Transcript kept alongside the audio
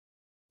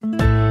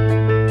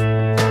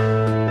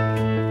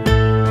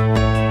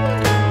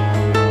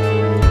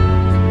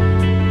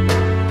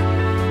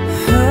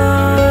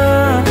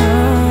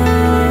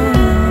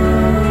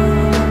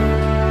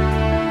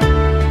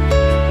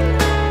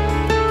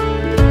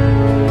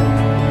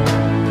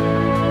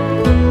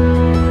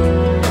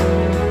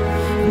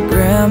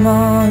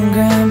Grandma and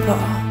Grandpa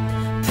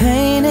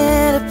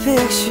painted a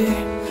picture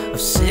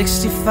of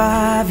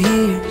 65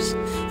 years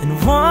in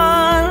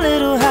one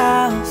little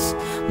house.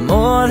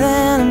 More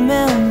than a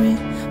memory,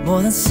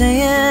 more than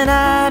saying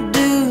I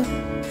do.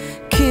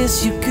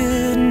 Kiss you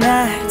good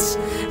nights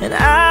and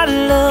I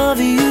love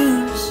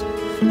yous.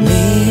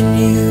 Me and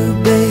you,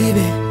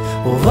 baby,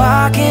 we'll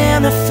walk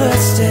in the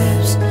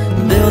footsteps,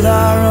 build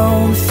our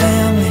own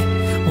family,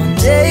 one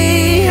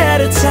day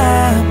at a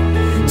time.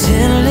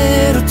 10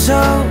 little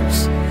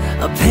toes,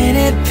 a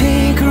painted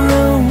pink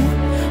room.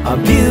 Our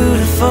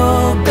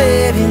beautiful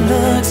baby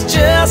looks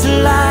just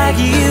like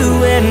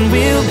you, and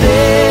we'll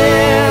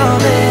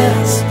build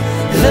this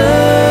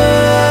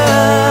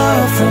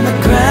love from the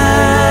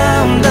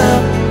ground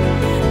up.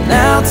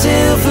 Now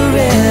till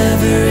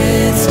forever,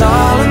 it's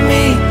all of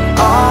me,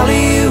 all of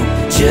you.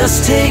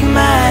 Just take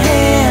my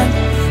hand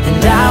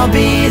and I'll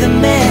be the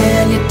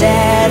man your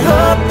dad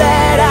hoped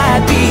that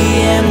I'd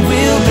be, and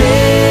we'll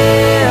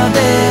build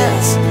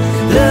this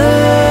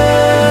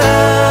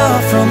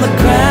love from the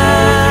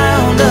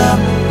ground up,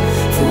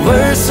 for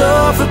worse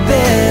or for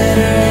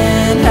better.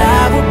 And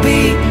I will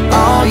be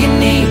all you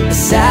need,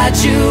 beside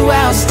you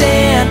I'll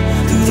stand,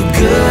 through the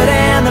good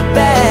and the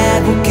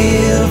bad. We'll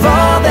give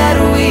all that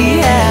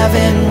we have,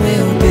 and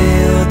we'll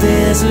build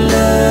this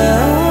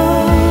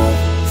love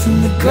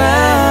from the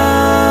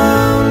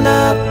ground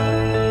up.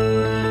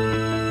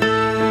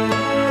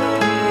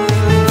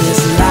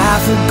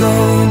 Life would go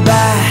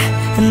by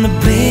in the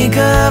blink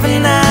of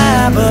an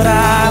eye, but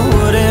I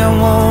wouldn't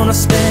want to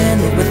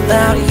spend it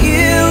without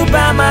you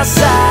by my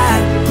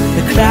side.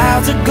 The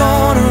clouds are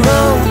gonna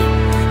roll,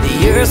 the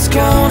earth's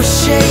gonna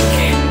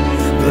shake,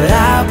 but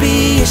I'll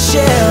be a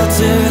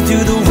shelter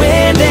through the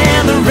wind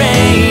and the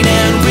rain.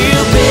 And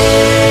we'll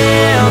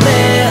build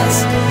this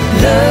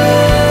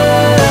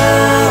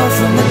love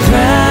from the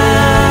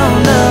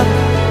ground up.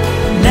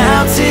 Now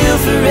till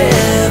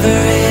forever,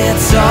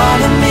 it's all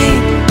of me,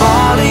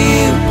 all of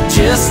you.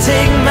 Just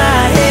take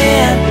my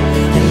hand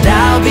and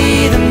I'll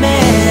be the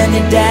man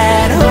your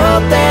dad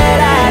hoped that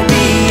I'd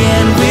be,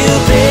 and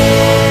we'll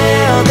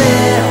build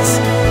this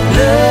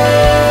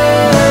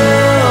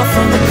love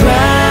from the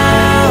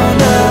ground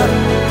up,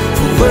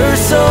 for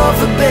worse or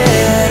for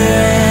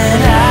better.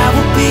 And I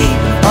will be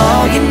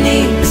all you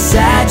need,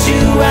 beside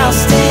you I'll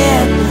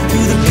stand,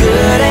 through the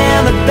good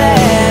and the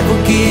bad.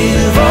 We'll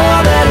give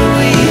all that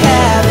we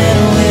have, and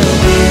we'll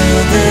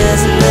build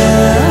this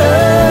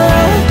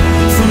love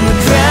from the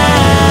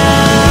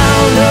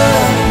ground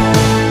up.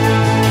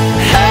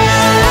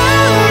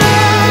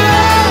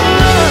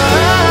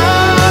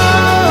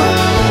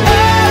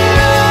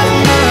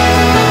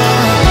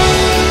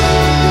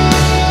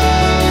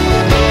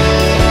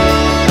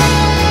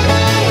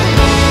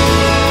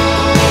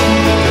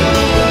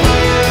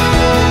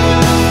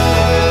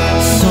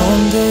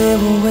 Someday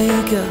we'll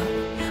wake up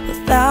with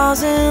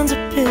thousands of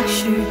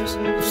pictures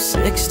of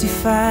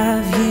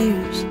 65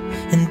 years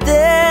in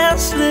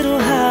this little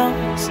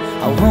house.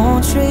 I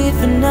won't trade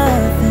for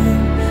nothing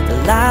the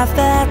life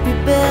that we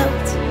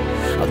built.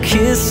 I'll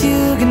kiss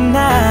you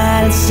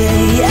goodnight and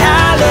say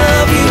I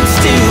love you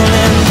still,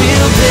 and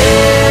we'll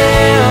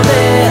build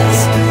this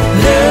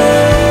love